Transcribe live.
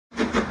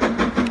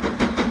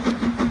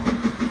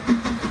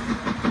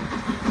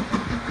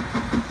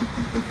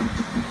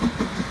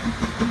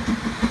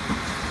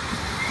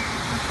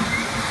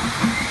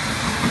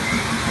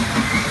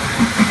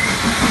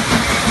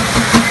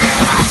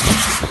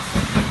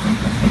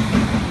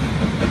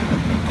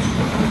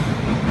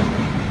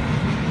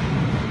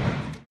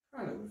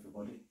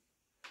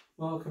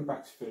Welcome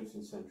back to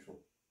Furniture Central.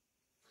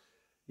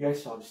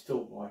 Yes, I'm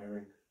still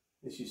wiring.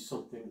 This is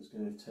something that's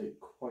going to take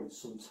quite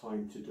some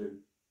time to do.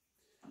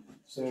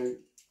 So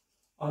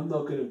I'm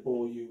not going to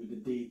bore you with the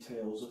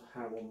details of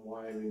how I'm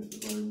wiring at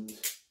the moment.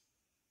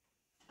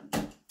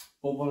 But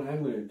what I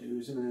am going to do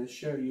is I'm going to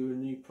show you a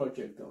new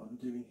project that I'm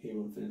doing here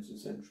on Furniture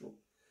Central.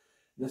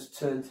 This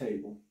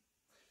turntable,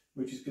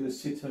 which is going to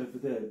sit over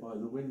there by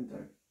the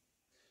window.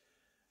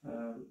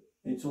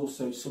 It's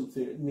also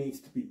something that needs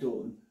to be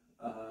done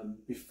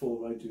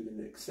before I do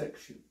the next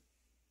section.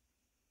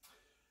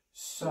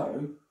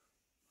 So,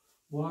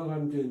 while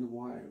I'm doing the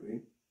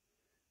wiring,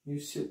 you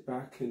sit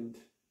back and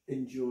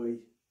enjoy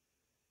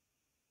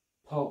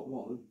part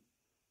one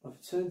of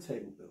a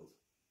turntable build.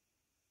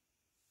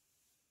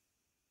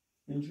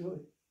 Enjoy.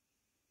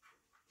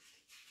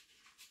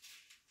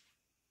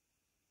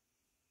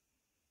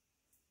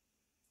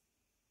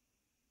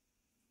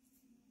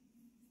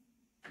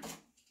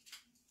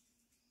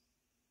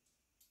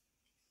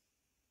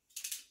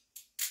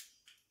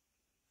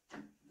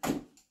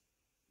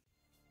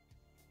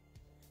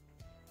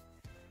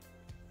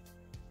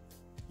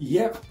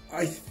 Yep,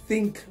 I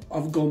think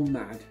I've gone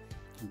mad,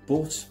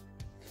 but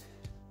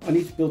I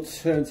need to build a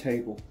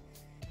turntable.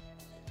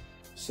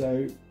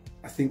 So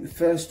I think the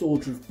first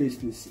order of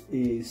business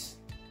is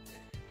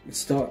let's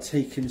start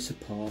taking this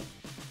apart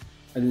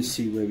and then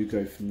see where we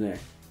go from there.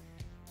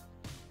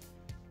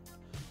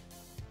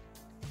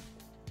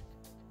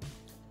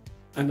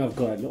 And I've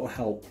got a little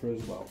helper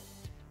as well.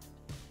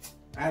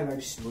 Hello,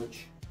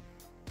 Smudge.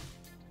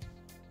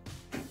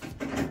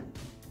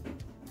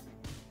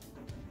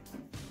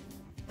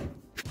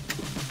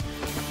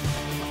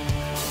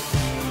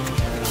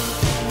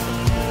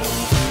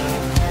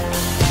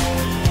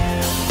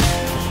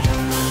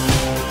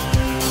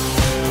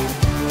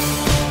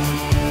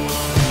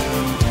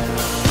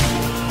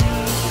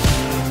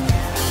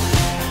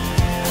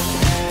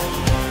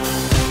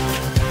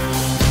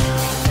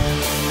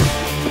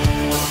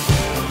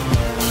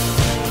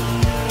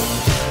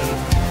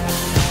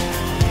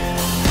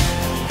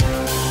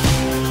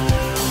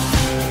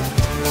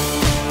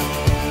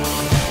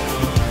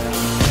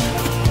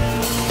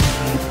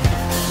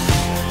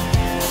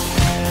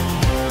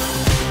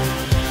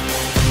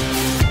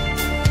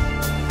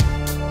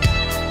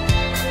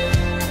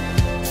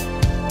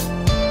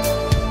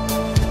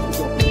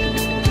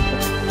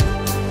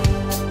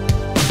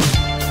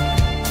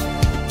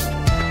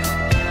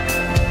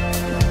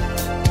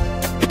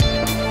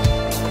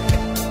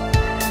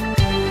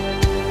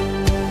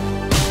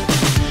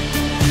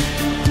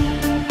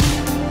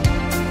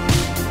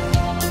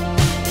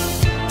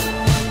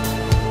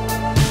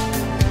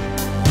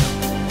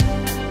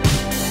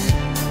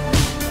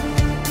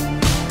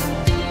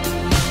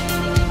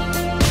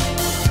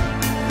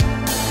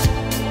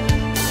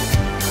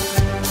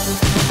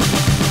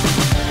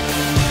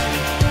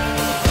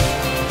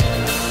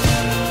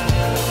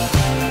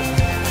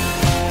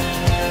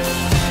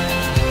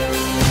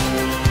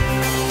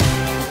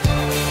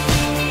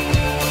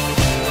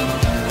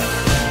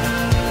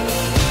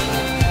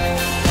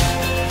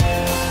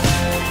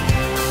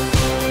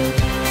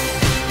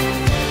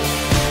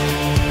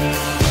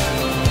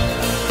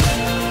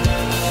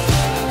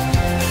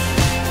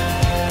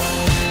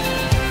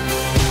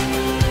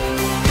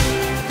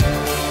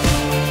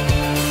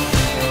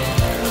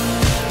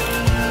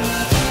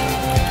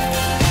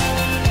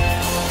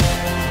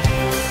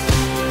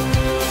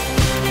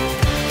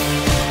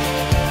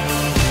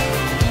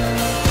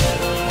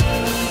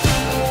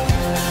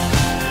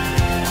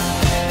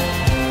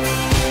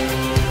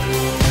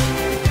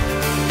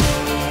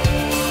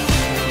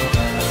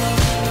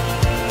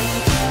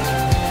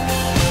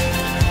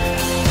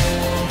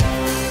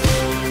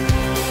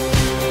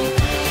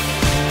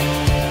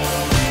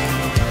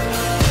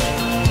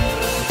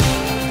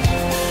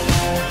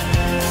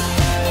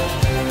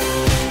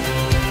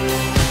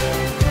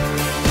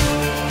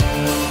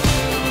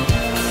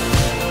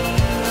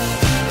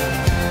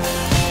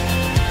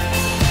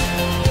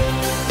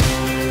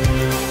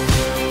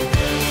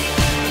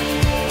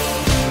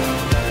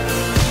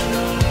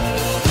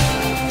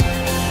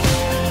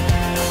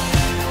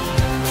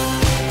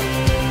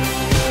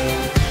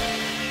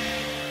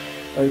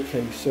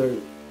 Okay,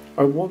 so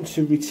I want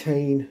to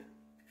retain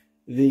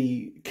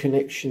the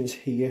connections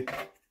here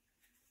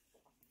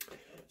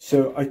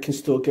so I can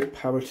still get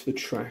power to the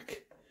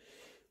track.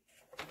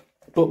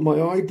 But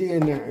my idea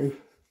now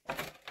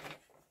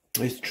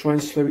is to try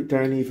and slow it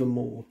down even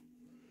more.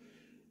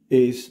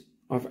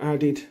 I've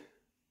added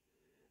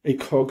a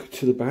cog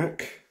to the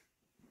back.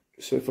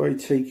 So if I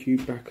take you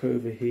back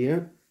over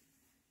here,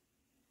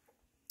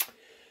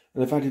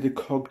 and I've added a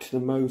cog to the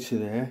motor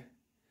there.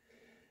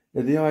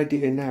 Now the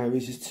idea now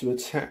is to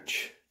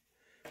attach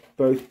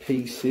both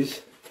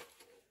pieces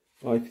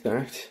like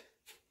that,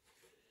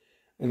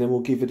 and then we'll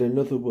give it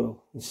another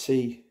whirl and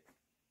see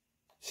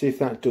if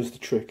that does the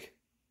trick.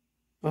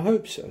 I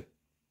hope so.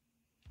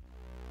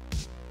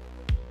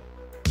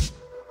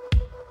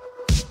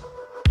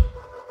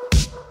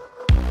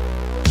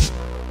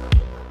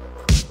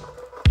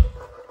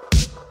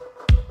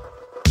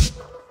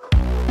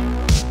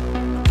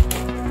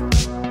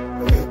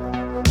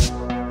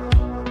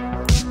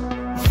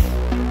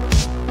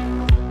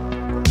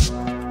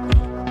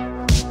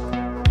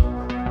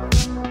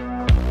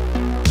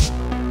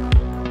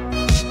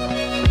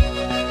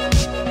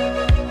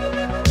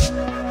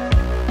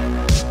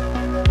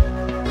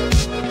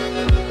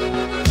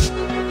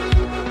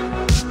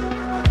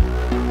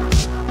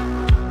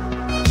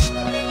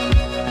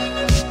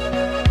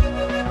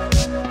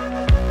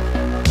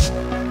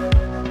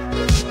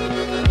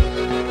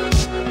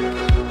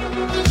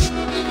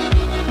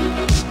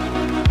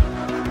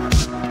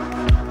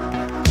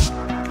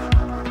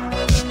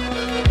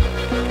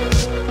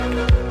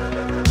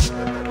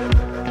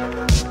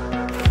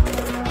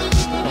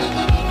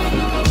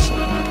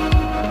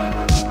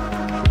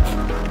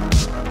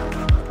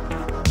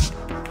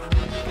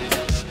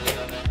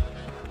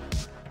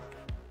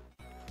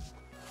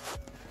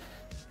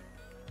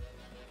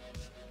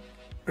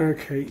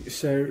 Okay,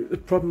 so the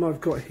problem I've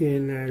got here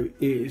now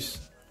is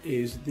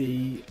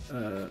the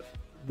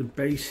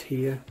base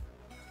here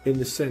in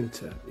the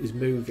centre is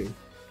moving.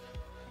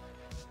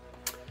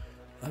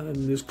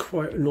 There's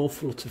quite an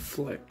awful lot of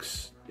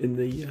flex in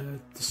the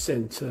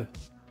centre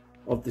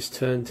of this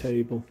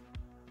turntable.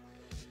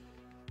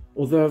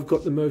 Although I've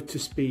got the motor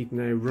speed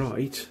now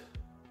right,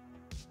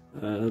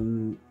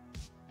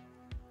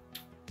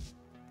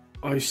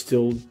 I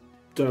still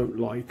don't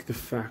like the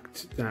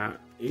fact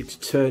that it's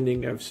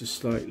turning ever so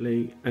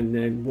slightly, and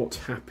then what's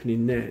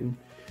happening then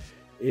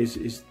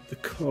is the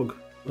cog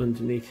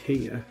underneath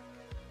here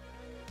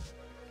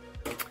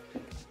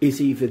is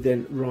either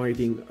then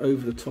riding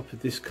over the top of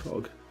this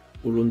cog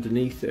or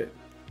underneath it.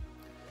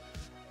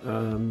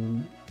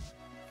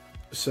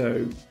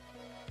 So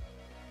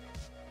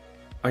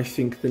I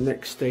think the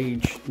next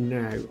stage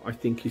now, I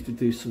think, is to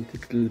do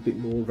something a little bit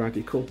more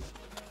radical.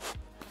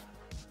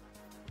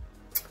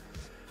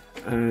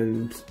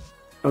 And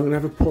I'm going to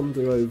have a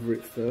ponder over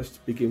it first to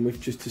begin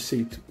with, just to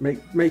see, to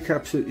make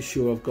absolutely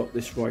sure I've got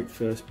this right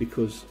first,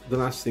 because the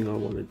last thing I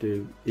want to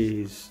do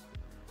is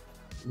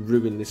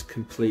ruin this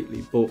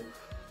completely. But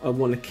I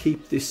want to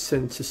keep this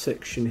centre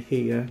section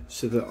here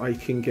so that I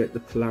can get the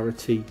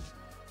polarity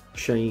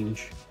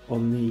change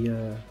on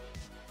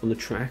the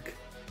track.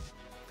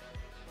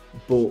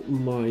 But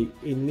my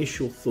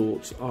initial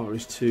thoughts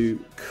is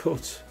to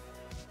cut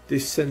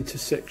this centre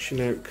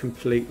section out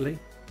completely.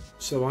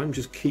 So I'm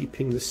just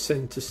keeping the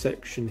centre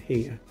section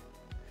here,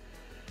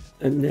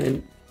 and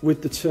then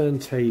with the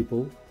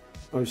turntable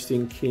I was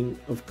thinking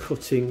of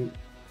cutting,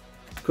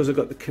 because I've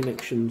got the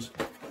connections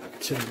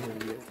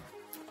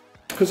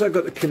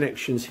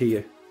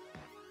here,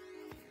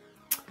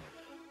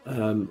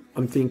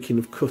 I'm thinking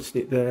of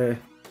cutting it there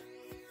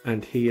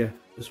and here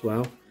as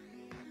well.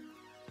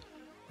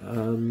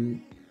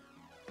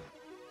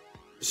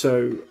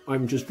 So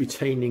I'm just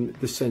retaining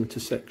the centre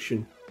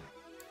section.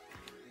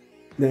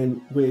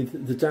 Then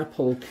with the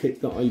dapole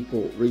kit that I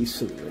bought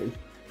recently,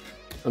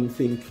 I'm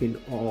thinking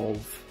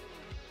of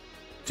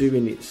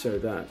doing it so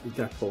that the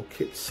dapole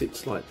kit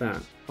sits like that.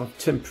 I've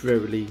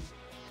temporarily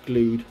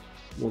glued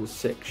one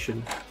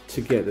section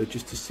together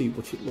just to see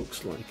what it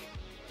looks like.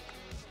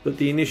 But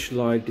the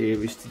initial idea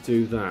is to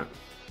do that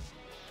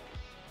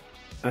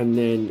and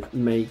then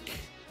make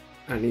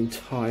an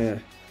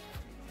entire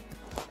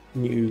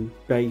new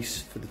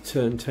base for the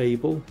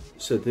turntable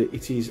so that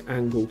it is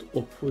angled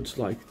upwards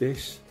like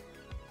this,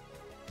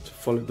 to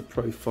follow the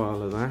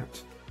profile of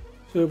that.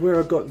 So where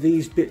I've got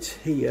these bits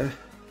here,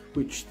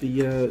 which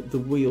the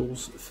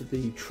wheels for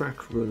the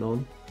track run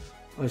on,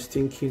 I was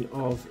thinking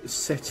of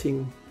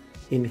setting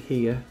in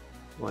here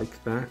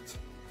like that.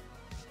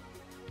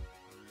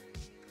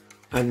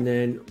 And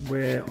then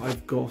where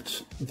I've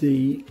got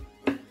the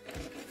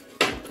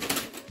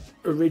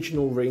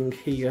original ring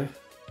here,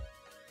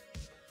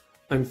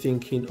 I'm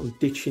thinking of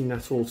ditching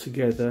that all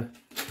together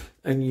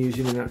and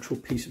using an actual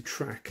piece of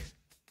track.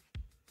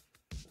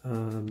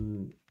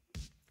 And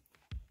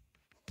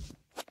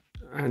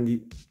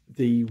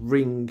the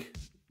ring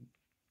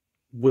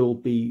will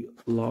be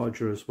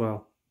larger as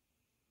well.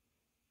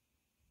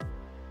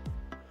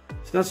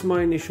 So that's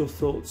my initial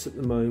thoughts at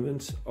the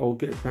moment. I'll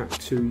get back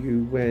to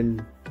you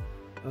when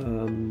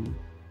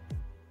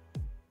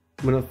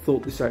I've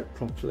thought this out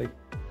properly.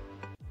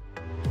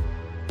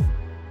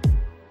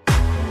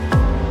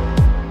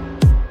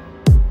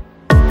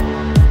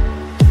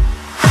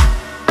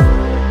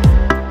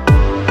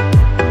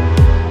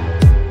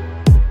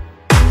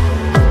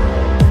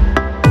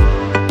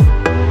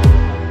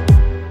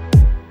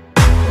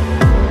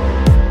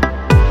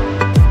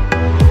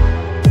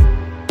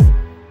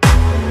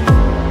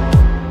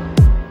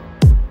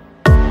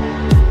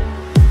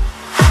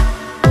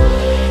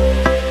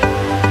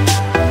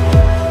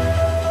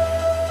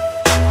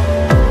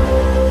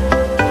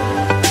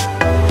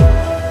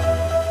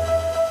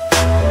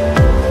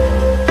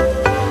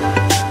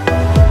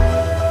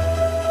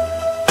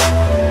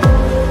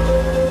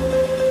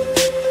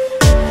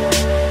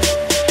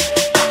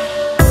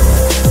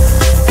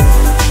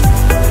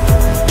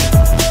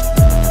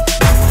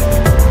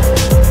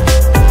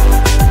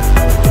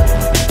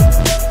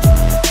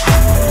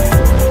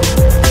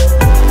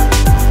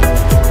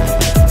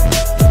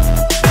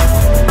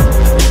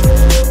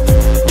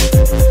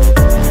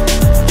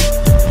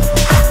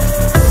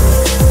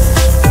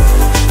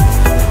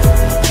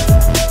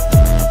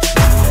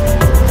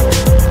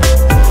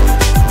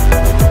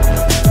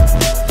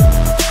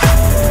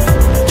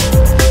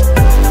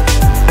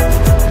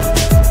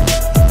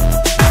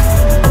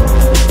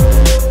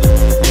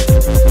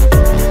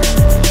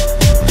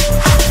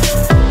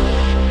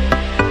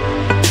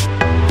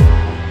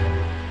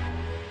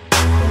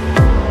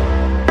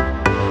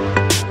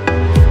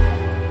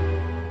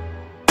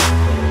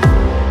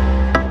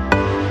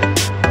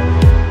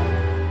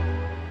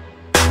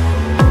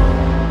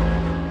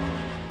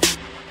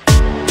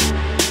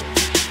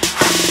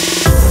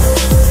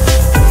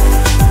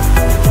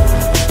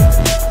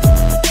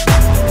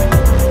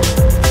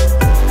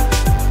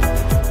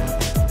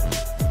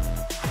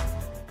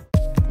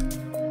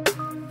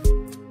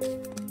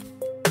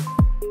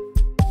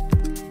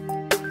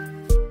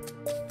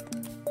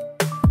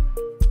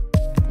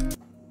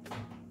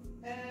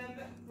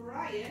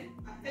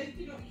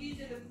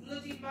 using a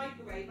bloody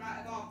microwave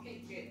out of our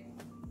kitchen.